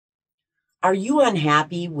Are you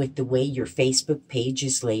unhappy with the way your Facebook page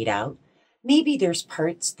is laid out? Maybe there's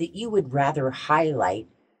parts that you would rather highlight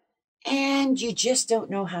and you just don't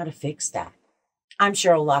know how to fix that. I'm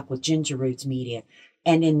Sheryl Loch with Ginger Roots Media,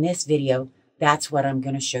 and in this video, that's what I'm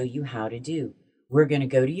going to show you how to do. We're going to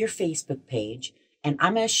go to your Facebook page, and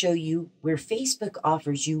I'm going to show you where Facebook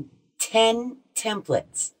offers you 10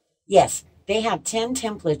 templates. Yes, they have 10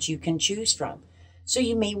 templates you can choose from. So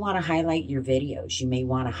you may want to highlight your videos. You may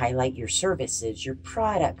want to highlight your services, your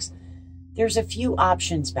products. There's a few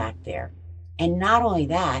options back there. And not only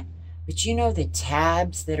that, but you know the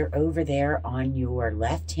tabs that are over there on your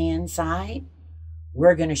left-hand side?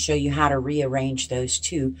 We're going to show you how to rearrange those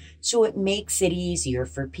too, so it makes it easier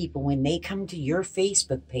for people when they come to your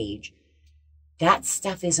Facebook page. That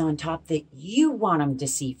stuff is on top that you want them to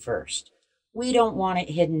see first. We don't want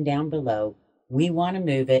it hidden down below. We want to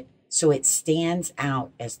move it so it stands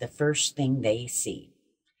out as the first thing they see.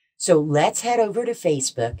 So let's head over to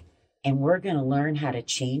Facebook and we're going to learn how to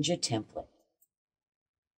change a template.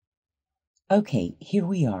 Okay, here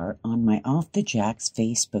we are on my Off the Jacks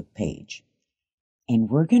Facebook page. And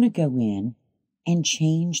we're going to go in and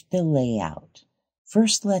change the layout.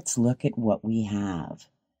 First, let's look at what we have.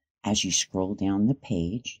 As you scroll down the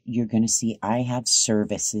page, you're going to see I have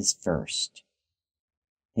services first.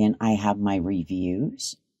 Then I have my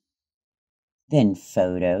reviews. Then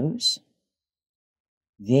photos,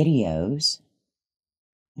 videos,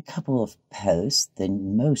 a couple of posts, the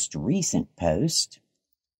most recent post,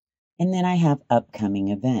 and then I have upcoming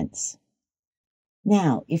events.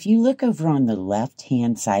 Now, if you look over on the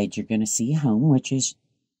left-hand side, you're going to see home, which is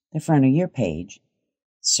the front of your page,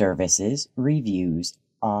 services, reviews,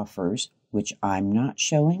 offers, which I'm not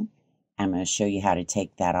showing. I'm going to show you how to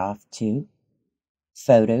take that off too.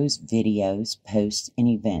 Photos, videos, posts, and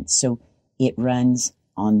events. So it runs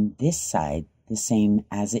on this side the same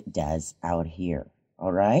as it does out here.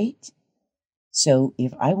 All right? So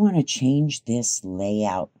if I want to change this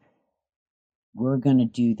layout, we're going to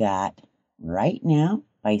do that right now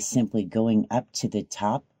by simply going up to the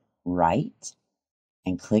top right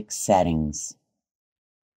and click Settings.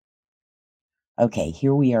 Okay,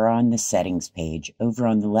 here we are on the Settings page. Over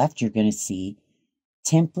on the left, you're going to see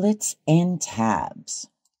Templates and Tabs.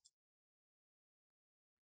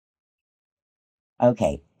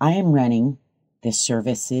 Okay, I am running the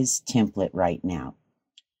Services template right now.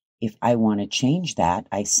 If I want to change that,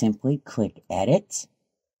 I simply click Edit.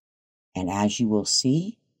 And as you will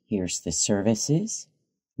see, here's the services,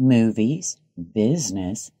 movies,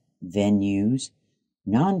 business, venues,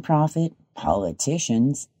 nonprofit,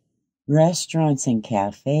 politicians, restaurants and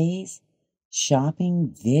cafes,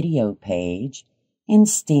 shopping video page, and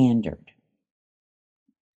standard.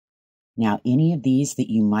 Now, any of these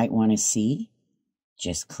that you might want to see,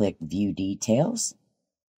 just click View Details.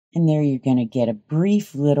 And there you're going to get a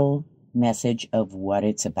brief little message of what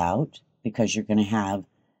it's about, because you're going to have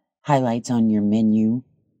highlights on your menu,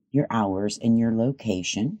 your hours, and your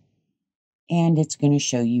location. And it's going to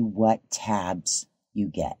show you what tabs you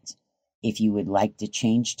get. If you would like to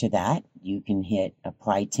change to that, you can hit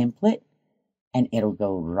Apply Template, and it'll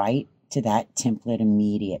go right to that template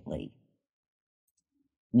immediately.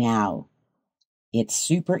 Now, it's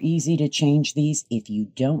super easy to change these. If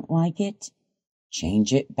you don't like it,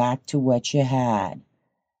 change it back to what you had.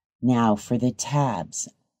 Now, for the tabs,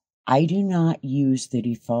 I do not use the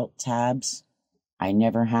default tabs. I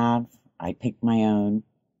never have. I pick my own.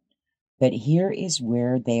 But here is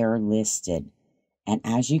where they are listed. And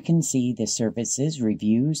as you can see, the services,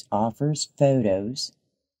 reviews, offers, photos,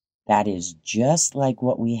 that is just like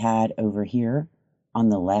what we had over here on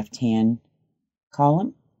the left-hand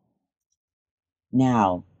column.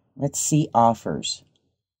 Now, let's see offers.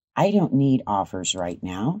 I don't need offers right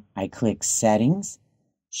now. I click Settings,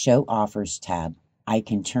 Show Offers tab. I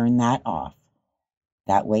can turn that off.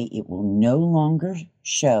 That way it will no longer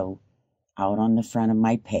show out on the front of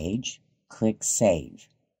my page. Click Save.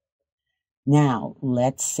 Now,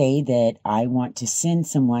 let's say that I want to send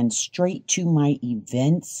someone straight to my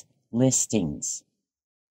events listings.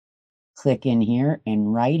 Click in here,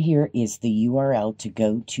 and right here is the URL to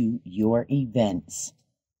go to your events.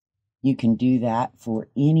 You can do that for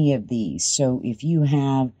any of these. So if you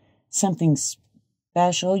have something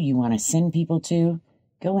special you want to send people to,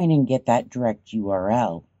 go in and get that direct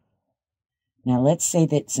URL. Now let's say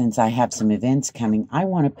that since I have some events coming, I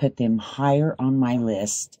want to put them higher on my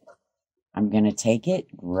list. I'm going to take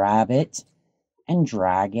it, grab it, and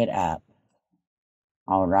drag it up.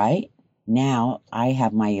 All right, now I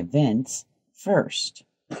have my events first.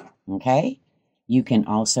 Okay, you can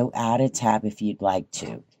also add a tab if you'd like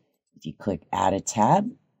to. If you click Add a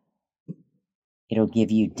Tab, It'll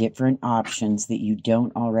give you different options that you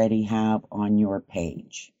don't already have on your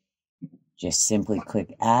page. Just simply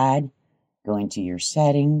click Add, go into your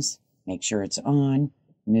settings, make sure it's on,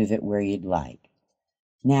 move it where you'd like.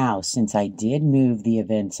 Now, since I did move the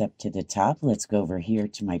events up to the top, let's go over here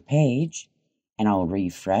to my page and I'll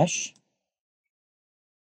refresh.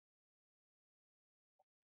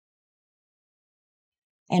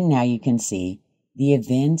 And now you can see the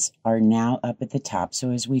events are now up at the top.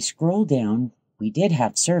 So as we scroll down, we did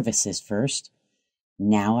have services first.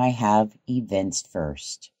 Now I have events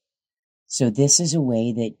first. So this is a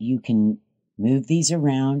way that you can move these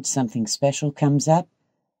around. Something special comes up.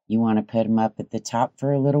 You want to put them up at the top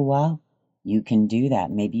for a little while. You can do that.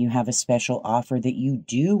 Maybe you have a special offer that you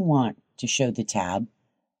do want to show the tab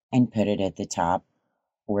and put it at the top,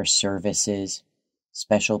 or services,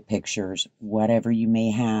 special pictures, whatever you may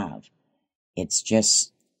have. It's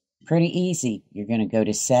just pretty easy. You're going to go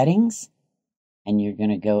to settings and you're going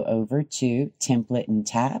to go over to template and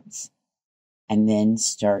tabs and then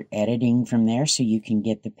start editing from there so you can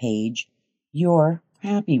get the page you're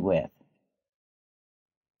happy with.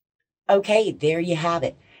 Okay, there you have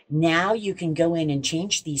it. Now you can go in and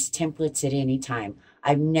change these templates at any time.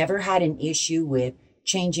 I've never had an issue with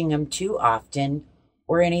changing them too often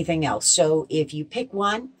or anything else. So if you pick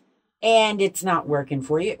one and it's not working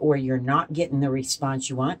for you or you're not getting the response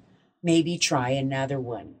you want, maybe try another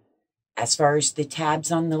one. As far as the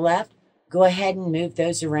tabs on the left, go ahead and move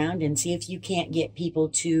those around and see if you can't get people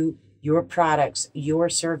to your products, your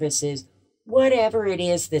services, whatever it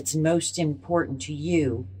is that's most important to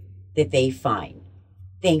you that they find.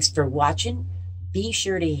 Thanks for watching. Be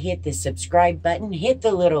sure to hit the subscribe button, hit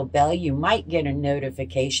the little bell. You might get a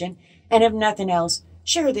notification. And if nothing else,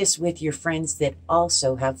 share this with your friends that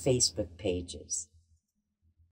also have Facebook pages.